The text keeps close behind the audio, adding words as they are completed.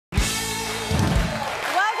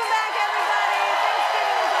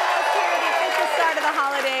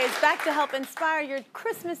Back to help inspire your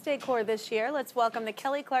Christmas decor this year, let's welcome the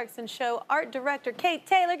Kelly Clarkson Show Art Director Kait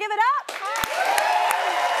Taylor. Give it up!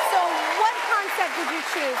 So what concept did you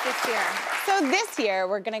choose this year? So this year,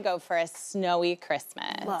 we're gonna go for a snowy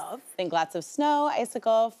Christmas. Love. Think lots of snow,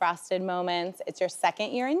 icicle, frosted moments. It's your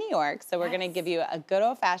second year in New York, so we're gonna give you a good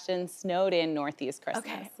old-fashioned snowed-in Northeast Christmas.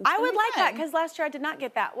 Okay. I would like that, because last year I did not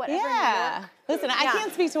get that. Whatever. Yeah. Listen, I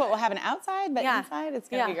can't speak to what will happen outside, but inside, it's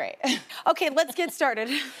gonna be great. Okay, let's get started.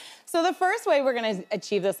 So the first way we're gonna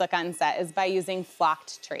achieve this look on set is by using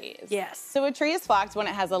flocked trees. Yes. So a tree is flocked when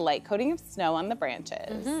it has a light coating of snow on the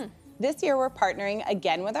branches. This year, we're partnering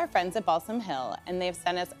again with our friends at Balsam Hill, and they've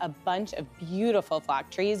sent us a bunch of beautiful flock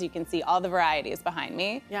trees. You can see all the varieties behind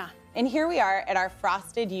me. Yeah. And here we are at our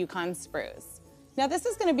frosted Yukon spruce. Now, this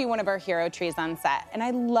is gonna be one of our hero trees on set, and I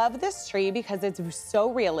love this tree because it's so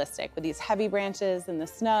realistic with these heavy branches and the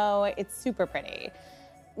snow. It's super pretty.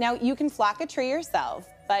 Now, you can flock a tree yourself,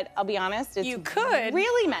 but I'll be honest, it's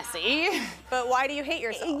really messy. But why do you hate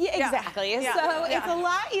yourself? Yeah, exactly. So it's a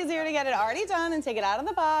lot easier to get it already done and take it out of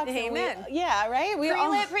the box. Amen. Right?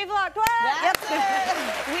 Pre-lit, pre-flocked, what? That's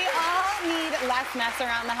it. We all need less mess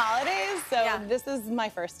around the holidays, so this is my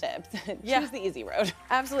first tip. Choose the easy road.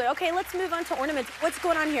 Absolutely. Okay, let's move on to ornaments. What's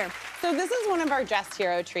going on here? So this is one of our dressed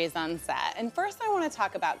hero trees on set. And first I want to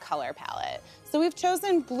talk about color palette. So we've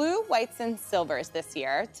chosen blue, whites, and silvers this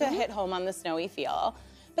year to hit home on the snowy feel.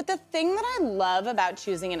 But the thing that I love about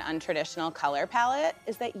choosing an untraditional color palette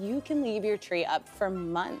is that you can leave your tree up for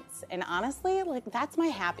months. And honestly, like, that's my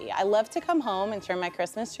happy. I love to come home and turn my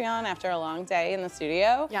Christmas tree on after a long day in the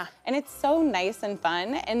studio. Yeah. And it's so nice and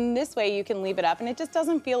fun. And this way you can leave it up and it just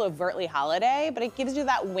doesn't feel overtly holiday, but it gives you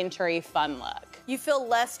that wintry fun look. You feel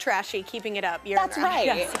less trashy keeping it up year That's right.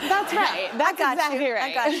 Yes. That's right. That's exactly right.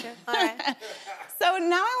 I got you. All right. So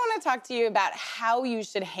now I want to talk to you about how you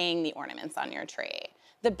should hang the ornaments on your tree.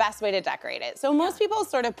 The best way to decorate it. So most people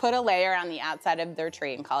sort of put a layer on the outside of their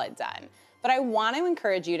tree and call it done. But I want to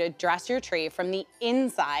encourage you to dress your tree from the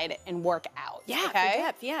inside and work out. Yeah, okay? for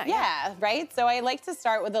depth, Yeah, right? So I like to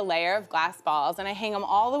start with a layer of glass balls and I hang them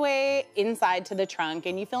all the way inside to the trunk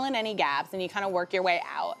and you fill in any gaps and you kind of work your way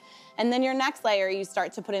out. And then your next layer, you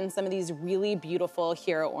start to put in some of these really beautiful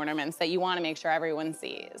hero ornaments that you want to make sure everyone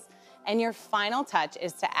sees. And your final touch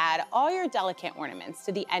is to add all your delicate ornaments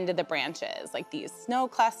to the end of the branches, like these snow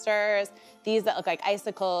clusters, these that look like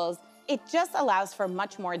icicles. It just allows for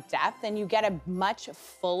much more depth and you get a much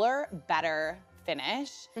fuller, better finish.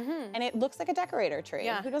 And it looks like a decorator tree.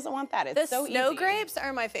 Yeah. Who doesn't want that? It's so easy. The snow grapes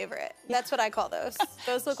are my favorite. That's what I call those.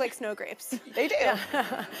 Those look like snow grapes. They do.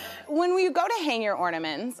 When you go to hang your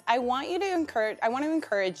ornaments, I want to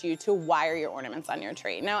encourage you to wire your ornaments on your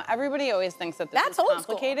tree. Now, everybody always thinks that this is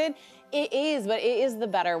complicated. It is, but it is the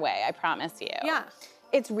better way, I promise you. Yeah.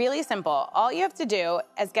 It's really simple. All you have to do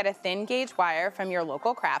is get a thin gauge wire from your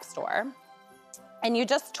local craft store, and you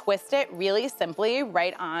just twist it really simply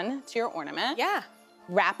right on to your ornament. Yeah.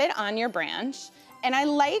 Wrap it on your branch. And I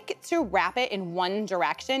like to wrap it in one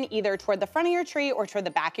direction, either toward the front of your tree or toward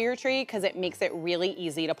the back of your tree, because it makes it really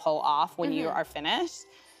easy to pull off when you are finished.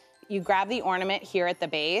 You grab the ornament here at the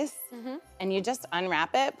base, and you just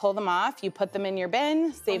unwrap it, pull them off, you put them in your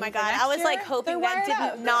bin, save them for next year. I was like hoping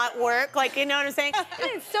that did not work. Like, you know what I'm saying?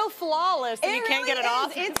 It's so flawless and you can't get it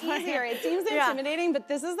off. It's easier. It seems intimidating, but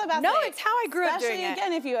this is the best way. No, it's how I grew up doing it. Especially,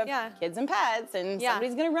 again, if you have kids and pets and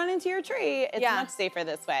somebody's gonna run into your tree, it's much safer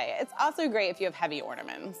this way. It's also great if you have heavy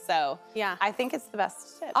ornaments. So I think it's the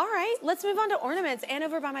best tip. All right, let's move on to ornaments. And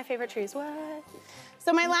over by my favorite trees. What?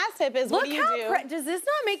 So my last tip is, what do you do? Does this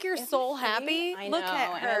not make your soul happy? I know, Look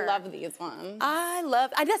at her. and I love these ones. That's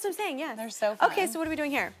what I'm saying, yeah. They're so fun. Okay, so what are we doing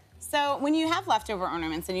here? So when you have leftover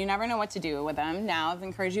ornaments and you never know what to do with them, now I've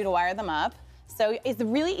encouraged you to wire them up. So it's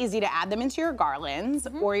really easy to add them into your garlands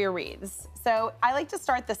or your wreaths. So I like to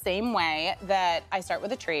start the same way that I start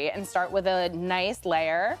with a tree and start with a nice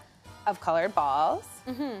layer of colored balls.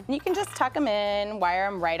 And you can just tuck them in, wire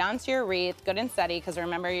them right onto your wreath, good and steady, because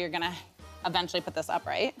remember, you're gonna eventually put this up,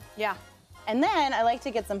 right? Yeah. And then I like to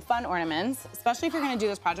get some fun ornaments, especially if you're gonna do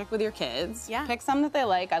this project with your kids. Yeah. Pick some that they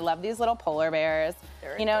like. I love these little polar bears.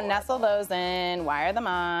 You know, nestle those in, wire them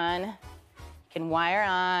on. You can wire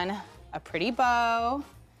on a pretty bow.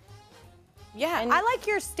 Yeah, and I like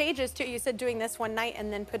your stages too. You said doing this one night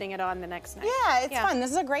and then putting it on the next night. Yeah, it's fun.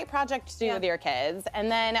 This is a great project to do with your kids.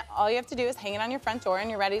 And then all you have to do is hang it on your front door and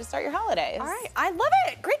you're ready to start your holidays. All right, I love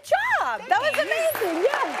it. Great job. That was amazing.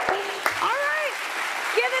 Yeah. All right,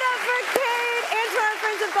 give it up for Kait and to our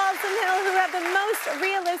friends friends of Balsam Hill, who have the most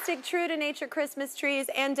realistic, true-to-nature Christmas trees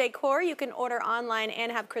and decor. You can order online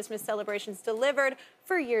and have Christmas celebrations delivered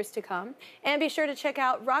for years to come. And be sure to check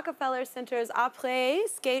out Rockefeller Center's Après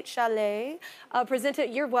Skate Chalet,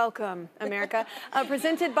 you're welcome, America,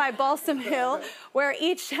 presented by Balsam Hill, where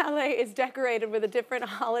each chalet is decorated with a different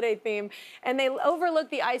holiday theme, and they overlook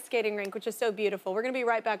the ice skating rink, which is so beautiful. We're gonna be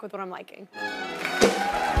right back with what I'm liking.